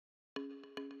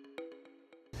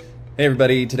Hey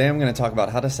everybody, today I'm going to talk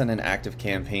about how to send an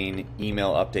ActiveCampaign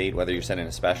email update, whether you're sending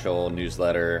a special,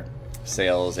 newsletter,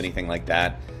 sales, anything like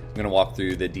that. I'm going to walk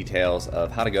through the details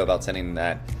of how to go about sending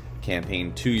that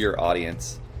campaign to your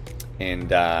audience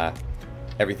and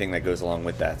everything that goes along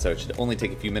with that. So it should only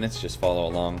take a few minutes, just follow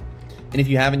along. And if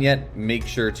you haven't yet, make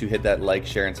sure to hit that like,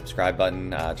 share, and subscribe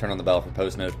button. Turn on the bell for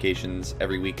post notifications.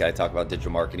 Every week I talk about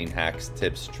digital marketing hacks,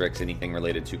 tips, tricks, anything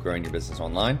related to growing your business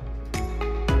online.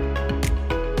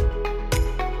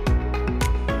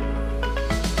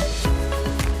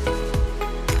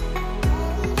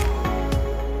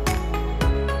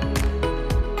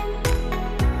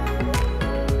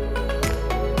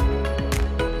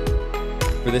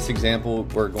 For this example,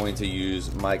 we're going to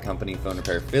use my company, Phone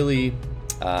Repair Philly.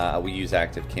 We use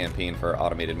ActiveCampaign for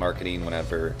automated marketing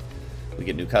whenever we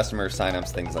get new customers,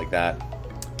 signups, things like that.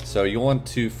 So you'll want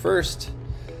to first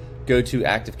go to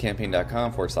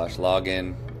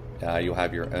activecampaign.com/login. You'll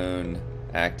have your own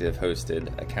Active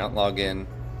hosted account login.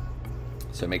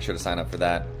 So make sure to sign up for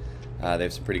that. They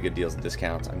have some pretty good deals and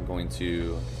discounts. I'm going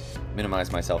to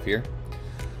minimize myself here.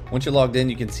 Once you're logged in,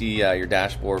 you can see your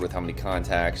dashboard with how many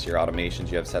contacts, your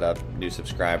automations you have set up, new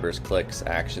subscribers, clicks,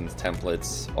 actions,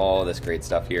 templates, all this great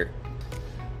stuff here.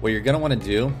 What you're going to want to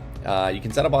do, you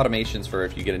can set up automations for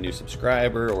if you get a new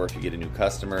subscriber or if you get a new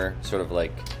customer, sort of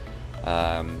like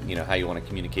how you want to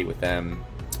communicate with them.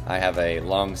 I have a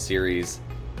long series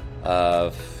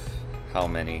of how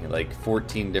many, like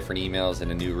 14 different emails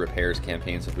in a new repairs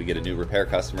campaign. So if we get a new repair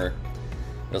customer,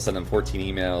 we'll send them 14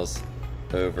 emails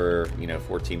over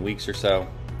 14 weeks or so.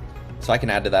 So I can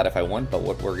add to that if I want, but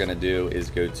what we're going to do is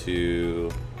go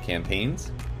to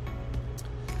campaigns.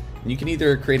 And you can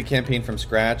either create a campaign from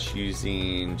scratch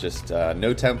using just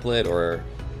no template or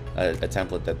a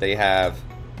template that they have.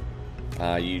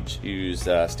 You use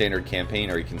standard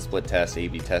campaign, or you can split test,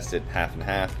 A/B test it half and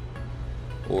half,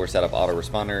 or set up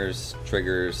autoresponders,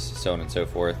 triggers, so on and so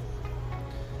forth.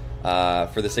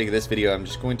 For the sake of this video, I'm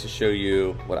just going to show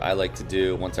you what I like to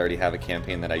do once I already have a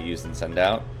campaign that I use and send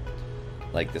out,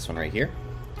 like this one right here.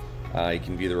 You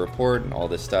can view the report and all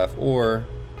this stuff, or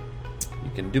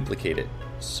you can duplicate it.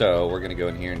 So we're going to go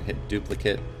in here and hit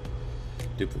duplicate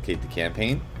the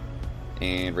campaign,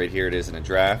 and right here it is in a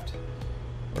draft.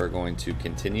 We're going to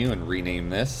continue and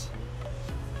rename this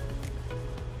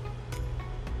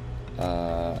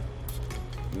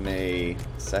May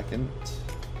 2nd.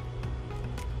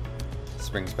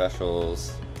 Spring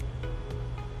specials,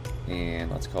 and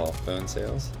let's call it phone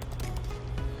sales.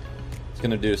 It's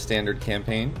going to do a standard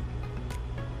campaign.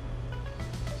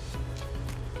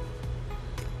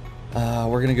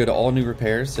 We're going to go to all new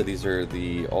repairs. So these are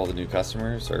all the new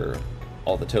customers, or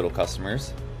all the total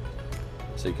customers.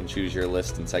 So you can choose your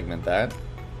list and segment that.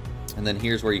 And then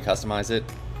here's where you customize it.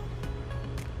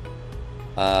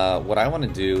 What I want to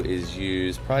do is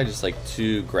use probably just like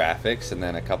 2 graphics and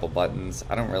then a couple buttons.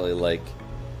 I don't really like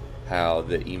how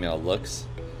the email looks,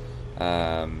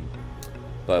 but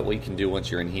what you can do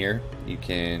once you're in here, you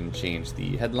can change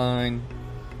the headline,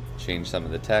 change some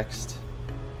of the text,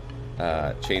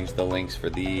 change the links for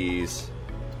these,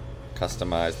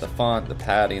 customize the font, the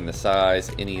padding, the size,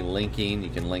 any linking. You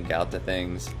can link out to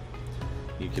things.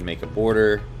 You can make a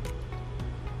border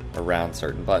around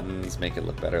certain buttons, make it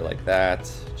look better like that,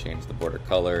 change the border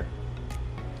color,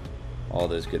 all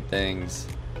those good things.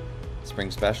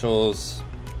 Spring specials,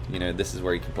 this is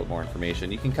where you can put more information.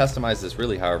 You can customize this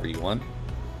really however you want.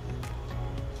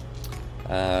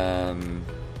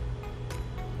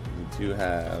 We do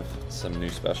have some new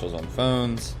specials on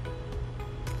phones.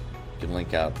 You can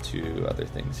link out to other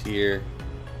things here.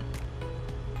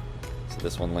 So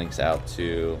this one links out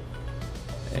to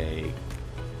a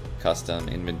custom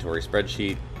inventory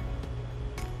spreadsheet,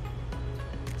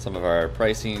 some of our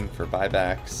pricing for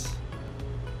buybacks.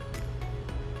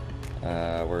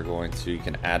 You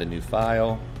can add a new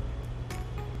file,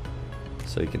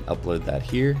 so you can upload that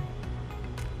here,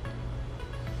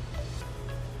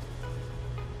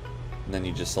 and then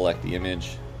you just select the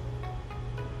image.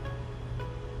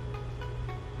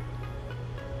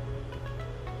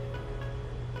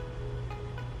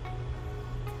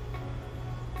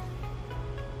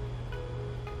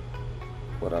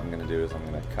 What I'm going to do is I'm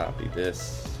going to copy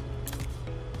this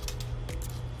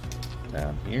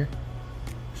down here,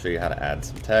 show you how to add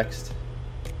some text.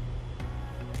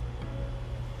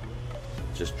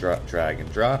 Just drag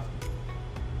and drop.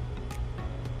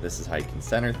 This is how you can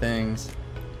center things.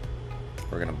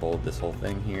 We're going to bold this whole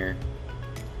thing here,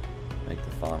 make the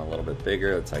font a little bit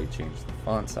bigger. That's how you change the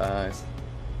font size.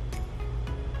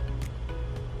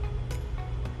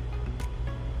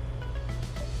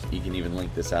 You can even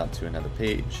link this out to another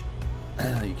page.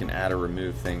 You can add or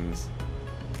remove things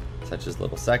such as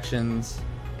little sections.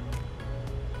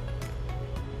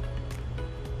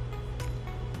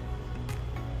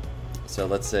 So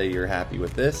let's say you're happy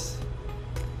with this.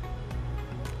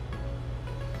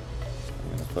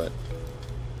 I'm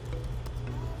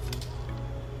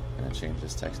going to change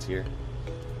this text here.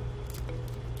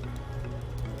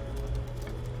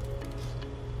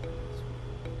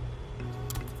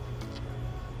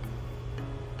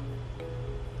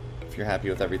 If you're happy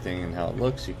with everything and how it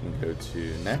looks, you can go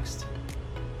to next.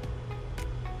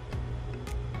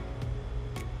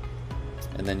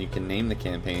 And then you can name the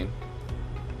campaign.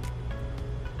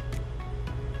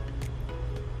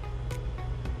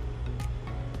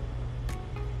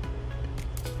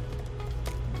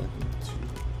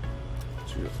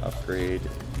 To upgrade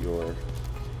your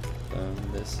phone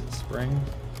this spring.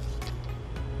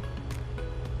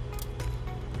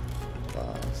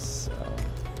 Buy, sell,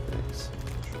 fix,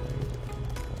 trade,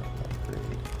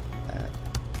 upgrade, add.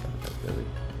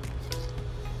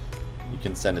 You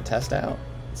can send a test out,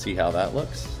 see how that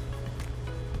looks.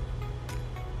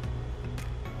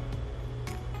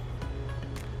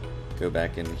 Go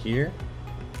back into here.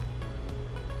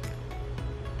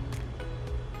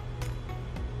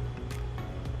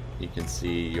 You can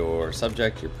see your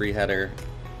subject, your pre-header,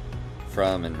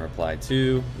 from and reply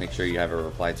to. Make sure you have a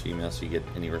reply to email so you get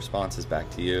any responses back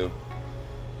to you. You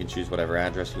can choose whatever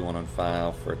address you want on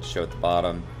file for it to show at the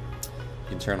bottom. You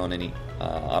can turn on any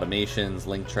automations,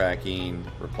 link tracking,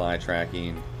 reply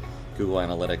tracking, Google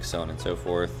Analytics, so on and so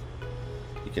forth.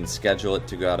 You can schedule it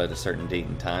to go out at a certain date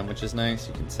and time, which is nice.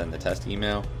 You can send the test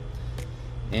email.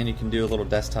 And you can do a little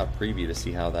desktop preview to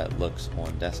see how that looks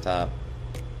on desktop.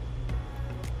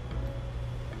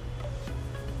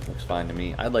 Looks fine to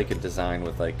me. I'd like it designed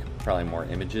with like probably more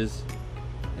images,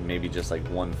 and maybe just like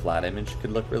one flat image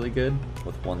could look really good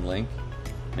with one link,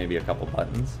 maybe a couple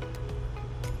buttons.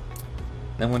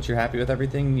 Then once you're happy with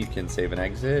everything, you can save and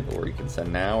exit, or you can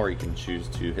send now, or you can choose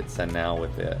to hit send now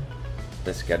with the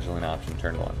scheduling option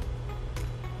turned on.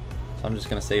 So I'm just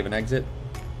going to save and exit,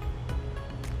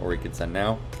 or you can send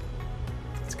now.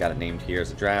 It's got it named here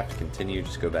as a draft. Continue,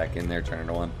 just go back in there, turn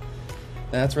it on.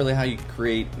 That's really how you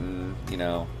create and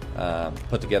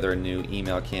put together a new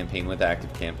email campaign with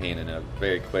ActiveCampaign in a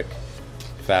very quick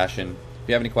fashion. If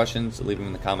you have any questions, leave them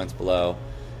in the comments below.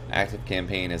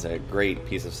 ActiveCampaign is a great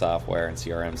piece of software and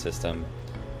CRM system.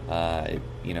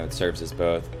 It serves as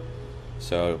both.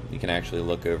 So you can actually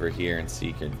look over here and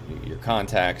see your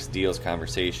contacts, deals,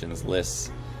 conversations,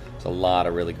 lists. There's a lot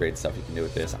of really great stuff you can do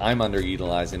with this. I'm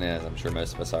underutilizing it, as I'm sure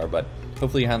most of us are, but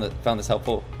hopefully you found this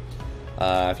helpful.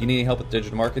 If you need any help with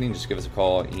digital marketing, just give us a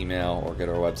call, email, or go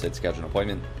to our website, schedule an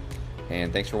appointment.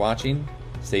 And thanks for watching.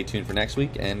 Stay tuned for next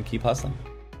week and keep hustling.